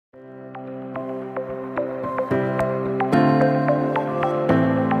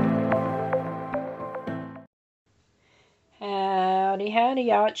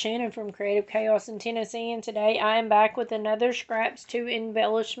y'all, it's Shannon from Creative Chaos in Tennessee, and today I am back with another Scraps to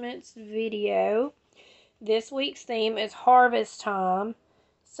Embellishments video. This week's theme is harvest time.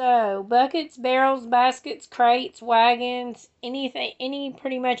 So, buckets, barrels, baskets, crates, wagons, anything, any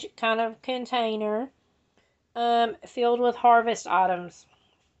pretty much kind of container filled with harvest items.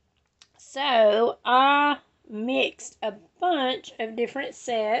 So, I mixed a bunch of different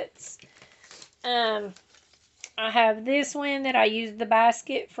sets. I have this one that I used the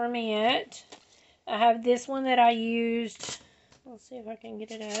basket from it. I have this one that I used, let's see if I can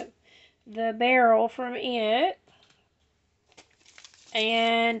get it up, the barrel from it.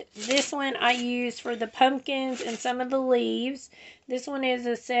 And this one I used for the pumpkins and some of the leaves. This one is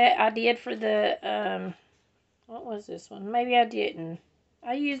a set I did for the, what was this one? Maybe I didn't.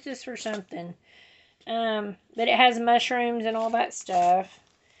 I used this for something. But it has mushrooms and all that stuff.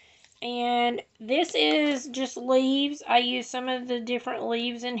 And this is just leaves. I use some of the different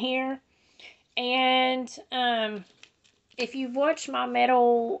leaves in here. And if you've watched my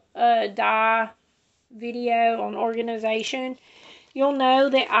metal die video on organization, you'll know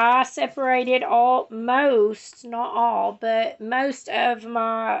that I separated most, not all, but most of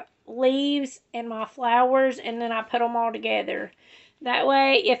my leaves and my flowers, and then I put them all together. That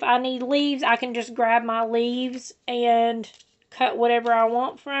way, if I need leaves, I can just grab my leaves and cut whatever I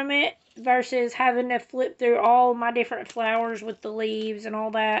want from it, versus having to flip through all my different flowers with the leaves and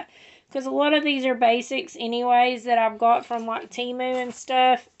all that. Because a lot of these are basics anyways that I've got from like Temu and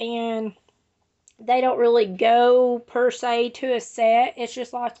stuff, and they don't really go per se to a set. It's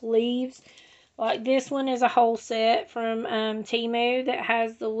just like leaves. Like this one is a whole set from Temu that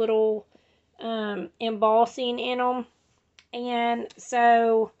has the little embossing in them. And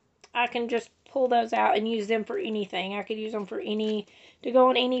so I can just pull those out and use them for anything. I could use them for to go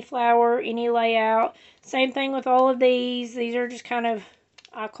on any flower, any layout. Same thing with all of these. These are just kind of,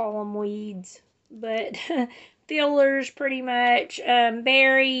 I call them weeds, but fillers pretty much,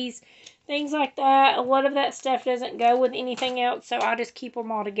 berries, things like that. A lot of that stuff doesn't go with anything else, so I just keep them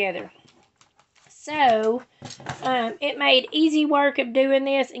all together. So, it made easy work of doing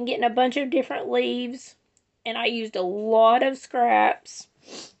this and getting a bunch of different leaves, and I used a lot of scraps.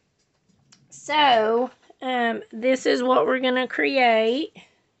 So, this is what we're going to create.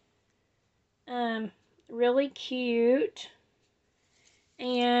 Really cute.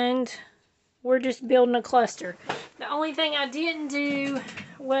 And we're just building a cluster. The only thing I didn't do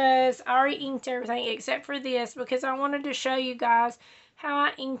was I already inked everything except for this, because I wanted to show you guys how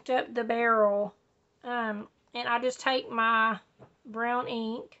I inked up the barrel. And I just take my brown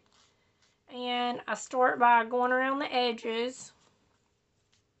ink and I start by going around the edges,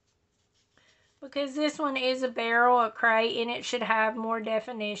 because this one is a barrel, a crate, and it should have more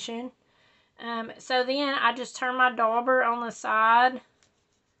definition. So then I just turn my dauber on the side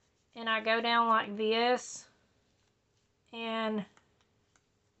and I go down like this and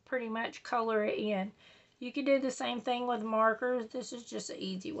pretty much color it in. You could do the same thing with markers. This is just an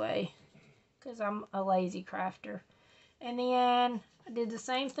easy way because I'm a lazy crafter. And then I did the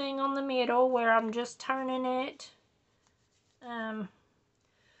same thing on the middle where I'm just turning it.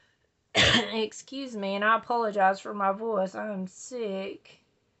 Excuse me, and I apologize for my voice. I'm sick.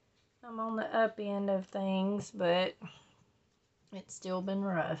 I'm on the up end of things, but it's still been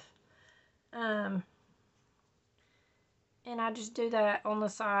rough. And I just do that on the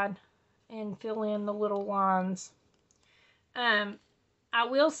side and fill in the little lines. I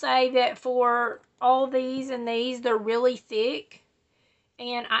will say that for all these and these, they're really thick.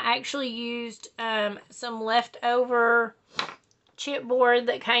 And I actually used some leftover chipboard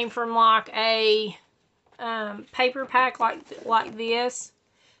that came from like a paper pack like this.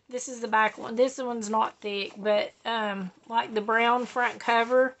 This is the back one. This one's not thick, but like the brown front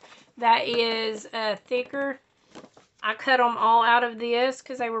cover, that is thicker. I cut them all out of this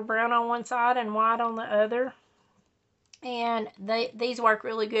because they were brown on one side and white on the other. And these work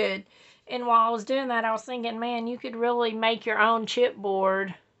really good. And while I was doing that, I was thinking, man, you could really make your own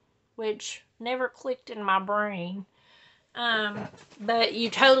chipboard, which never clicked in my brain. But you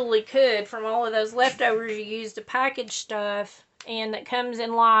totally could from all of those leftovers you used to package stuff, and that comes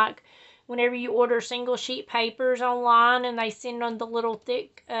in like whenever you order single sheet papers online and they send on the little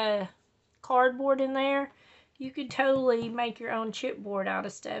thick cardboard in there. You could totally make your own chipboard out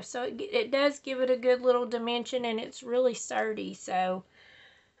of stuff. So it does give it a good little dimension, and it's really sturdy. So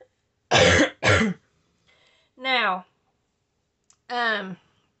now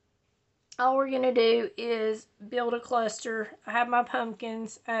all we're going to do is build a cluster. I have my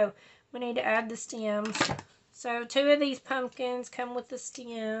pumpkins. Oh, we need to add the stems. So 2 of these pumpkins come with the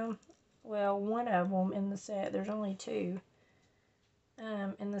stem. Well, one of them in the set. There's only 2.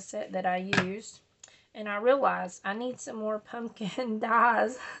 in the set that I used. And I realized I need some more pumpkin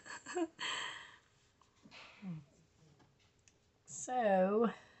dies. So,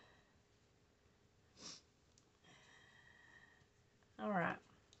 alright.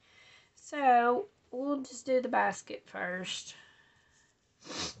 So, we'll just do the basket first.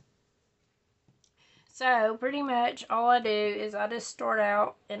 So, pretty much all I do is I just start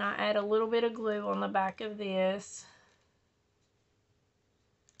out and I add a little bit of glue on the back of this,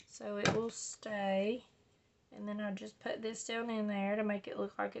 so it will stay. And then I just put this down in there to make it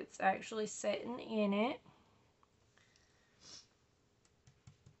look like it's actually setting in it.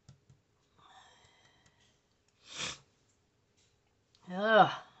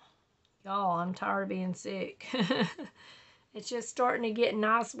 Ugh, y'all, I'm tired of being sick. It's just starting to get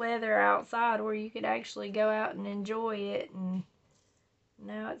nice weather outside where you could actually go out and enjoy it, and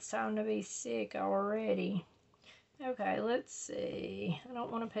now it's time to be sick already. Okay, let's see. I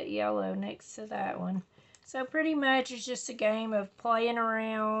don't want to put yellow next to that one. So pretty much it's just a game of playing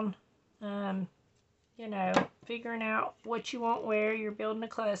around, you know, figuring out what you want where. You're building a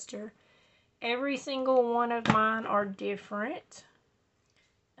cluster. Every single one of mine are different.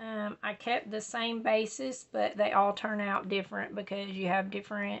 I kept the same basis, but they all turn out different because you have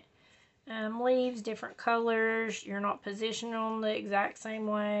different leaves, different colors. You're not positioned on the exact same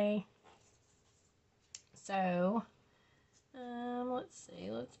way. So, let's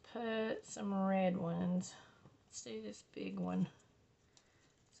see. Let's put some red ones. Let's do this big one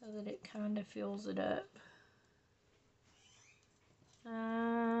so that it kind of fills it up.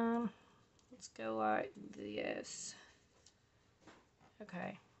 Let's go like this.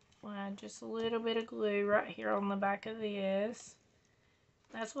 Okay. We'll add just a little bit of glue right here on the back of this.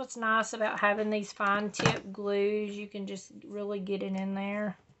 That's what's nice about having these fine tip glues. You can just really get it in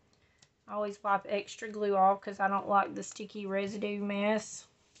there. I always wipe extra glue off because I don't like the sticky residue mess.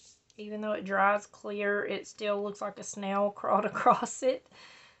 Even though it dries clear, it still looks like a snail crawled across it.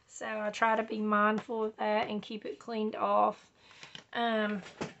 So I try to be mindful of that and keep it cleaned off. And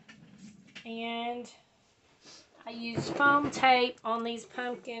I use foam tape on these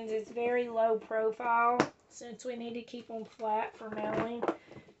pumpkins. It's very low profile since we need to keep them flat for mailing.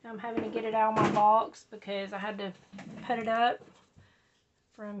 I'm having to get it out of my box because I had to put it up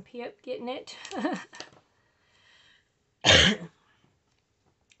from Pip getting it.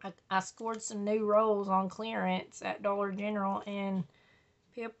 I scored some new rolls on clearance at Dollar General, and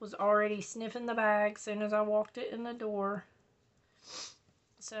Pip was already sniffing the bag as soon as I walked it in the door.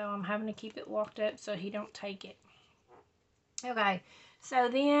 So I'm having to keep it locked up so he don't take it. Okay, so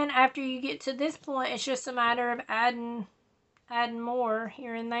then after you get to this point, it's just a matter of adding more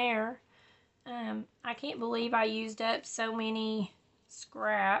here and there. I can't believe I used up so many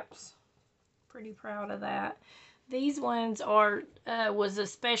scraps. Pretty proud of that. These ones are was a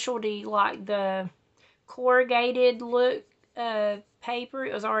specialty, like the corrugated look paper.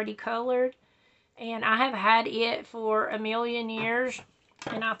 It was already colored, and I have had it for a million years.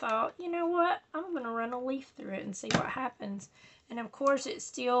 And I thought, you know what? I'm going to run a leaf through it and see what happens. And of course, it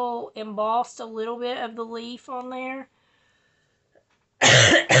still embossed a little bit of the leaf on there.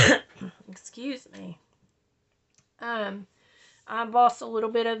 Excuse me. I embossed a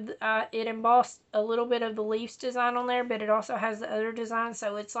little bit of, it embossed a little bit of the leaves design on there, but it also has the other design,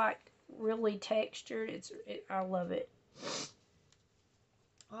 so it's like really textured. I love it.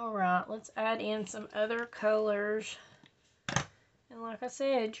 Alright, let's add in some other colors. And like I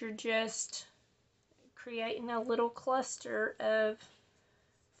said, you're just creating a little cluster of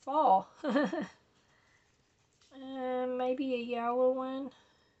fall. Maybe a yellow one.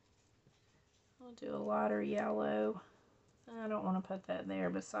 I'll do a lighter yellow. I don't want to put that there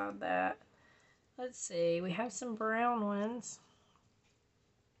beside that. Let's see. We have some brown ones.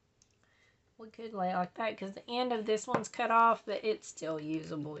 We could lay it like that because the end of this one's cut off, but it's still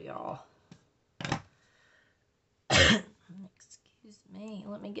usable, y'all. Excuse me.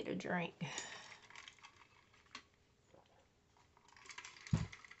 Let me get a drink.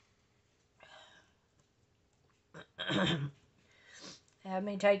 Have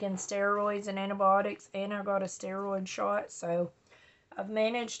me taking steroids and antibiotics, and I got a steroid shot, so I've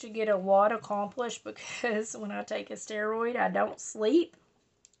managed to get a lot accomplished because when I take a steroid, I don't sleep.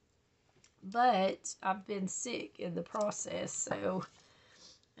 But I've been sick in the process, so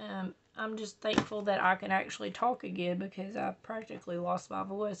I'm just thankful that I can actually talk again because I practically lost my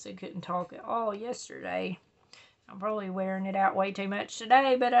voice and couldn't talk at all yesterday. I'm probably wearing it out way too much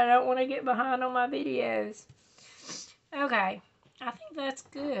today, but I don't want to get behind on my videos. Okay, I think that's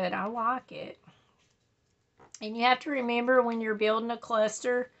good. I like it. And you have to remember when you're building a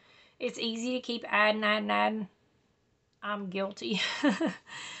cluster, it's easy to keep adding. I'm guilty.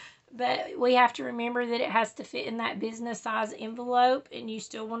 But we have to remember that it has to fit in that business size envelope, and you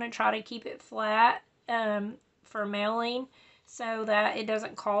still want to try to keep it flat for mailing so that it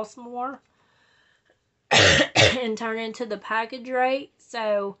doesn't cost more and turn into the package rate.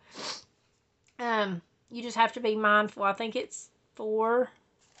 So you just have to be mindful. I think it's 4.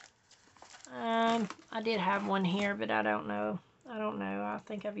 I did have one here, but I don't know. I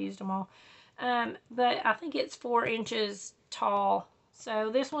think I've used them all. But I think it's 4 inches tall.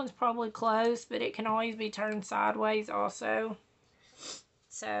 So this one's probably close, but it can always be turned sideways also.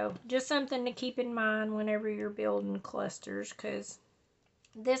 So just something to keep in mind whenever you're building clusters, because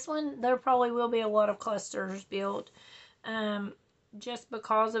this one, there probably will be a lot of clusters built, just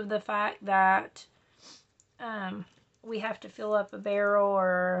because of the fact that we have to fill up a barrel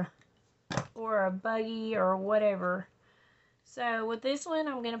or a buggy or whatever. So with this one,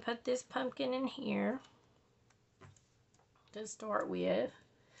 I'm going to put this pumpkin in here to start with.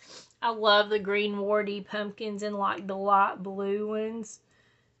 I love the green warty pumpkins and like the light blue ones.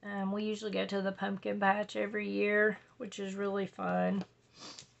 We usually go to the pumpkin patch every year, which is really fun.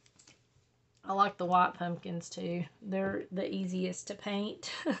 I like the white pumpkins too. They're the easiest to paint.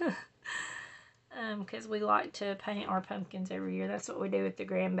 Because we like to paint our pumpkins every year. That's what we do with the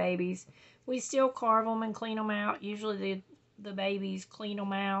grandbabies. We still carve them and clean them out. Usually the babies clean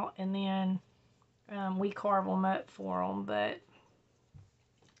them out, and then we carve them up for them. But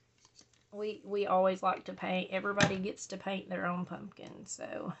we always like to paint. Everybody gets to paint their own pumpkin,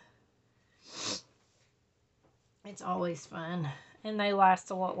 so it's always fun. And they last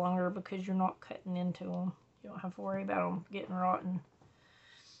a lot longer because you're not cutting into them. You don't have to worry about them getting rotten.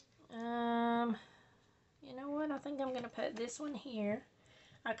 You know what? I think I'm going to put this one here.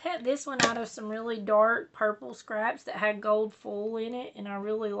 I cut this one out of some really dark purple scraps that had gold foil in it, and I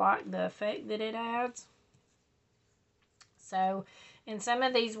really like the effect that it adds. So, and some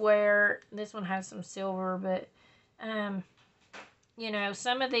of these this one has some silver, but, you know,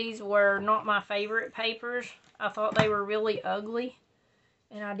 some of these were not my favorite papers. I thought they were really ugly,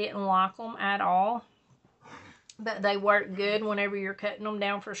 and I didn't like them at all. But they work good whenever you're cutting them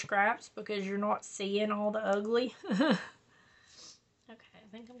down for scraps because you're not seeing all the ugly. Okay,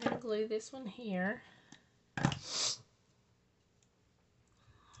 I think I'm going to glue this one here. Just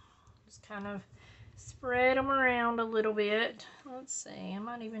kind of spread them around a little bit. Let's see, I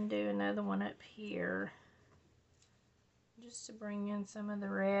might even do another one up here, just to bring in some of the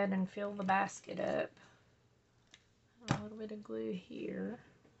red and fill the basket up. A little bit of glue here.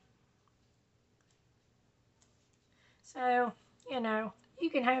 So, you know, you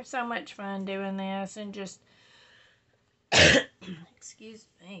can have so much fun doing this and just, excuse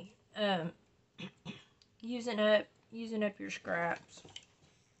me, using up your scraps.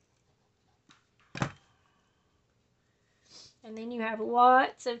 And then you have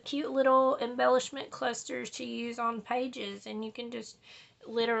lots of cute little embellishment clusters to use on pages, and you can just,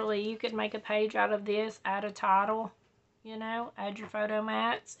 literally, you could make a page out of this, add a title, you know, add your photo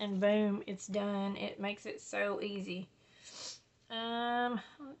mats, and boom, it's done. It makes it so easy. Let's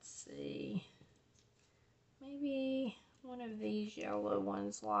see. Maybe one of these yellow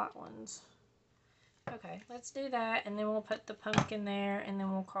ones, light ones. Okay, let's do that, and then we'll put the pumpkin there, and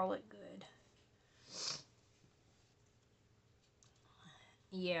then we'll call it good.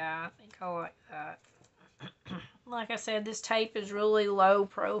 Yeah, I think I like that. Like I said, this tape is really low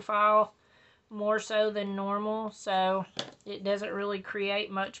profile, more so than normal, so it doesn't really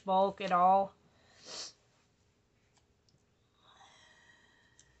create much bulk at all.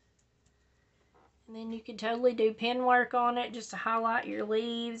 And then you could totally do pen work on it just to highlight your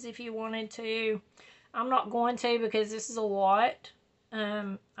leaves if you wanted to. I'm not going to because this is a lot.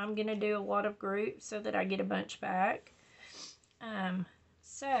 I'm going to do a lot of groups so that I get a bunch back.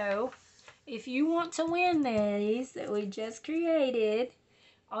 So, if you want to win these that we just created,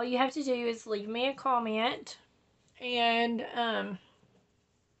 all you have to do is leave me a comment and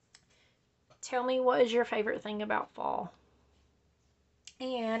tell me what is your favorite thing about fall.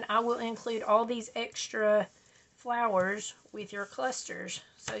 And I will include all these extra flowers with your clusters.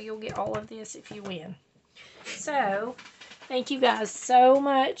 So you'll get all of this if you win. So, thank you guys so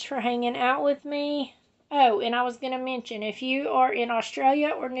much for hanging out with me. Oh, and I was going to mention, if you are in Australia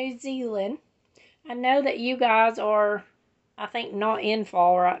or New Zealand, I know that you guys are, I think, not in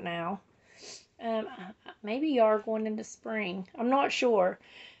fall right now. Maybe you are going into spring. I'm not sure.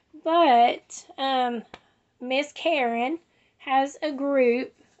 But Miss Karen has a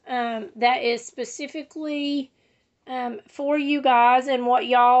group that is specifically for you guys and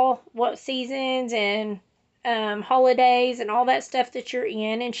what seasons and holidays and all that stuff that you're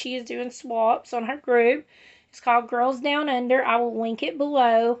in. And she is doing swaps on her group. It's called Girls Down Under. I will link it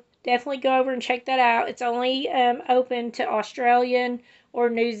below. Definitely go over and check that out. It's only open to Australian or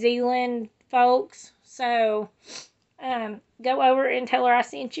New Zealand folks. So go over and tell her I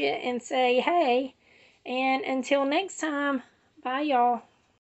sent you and say hey. And until next time, bye y'all.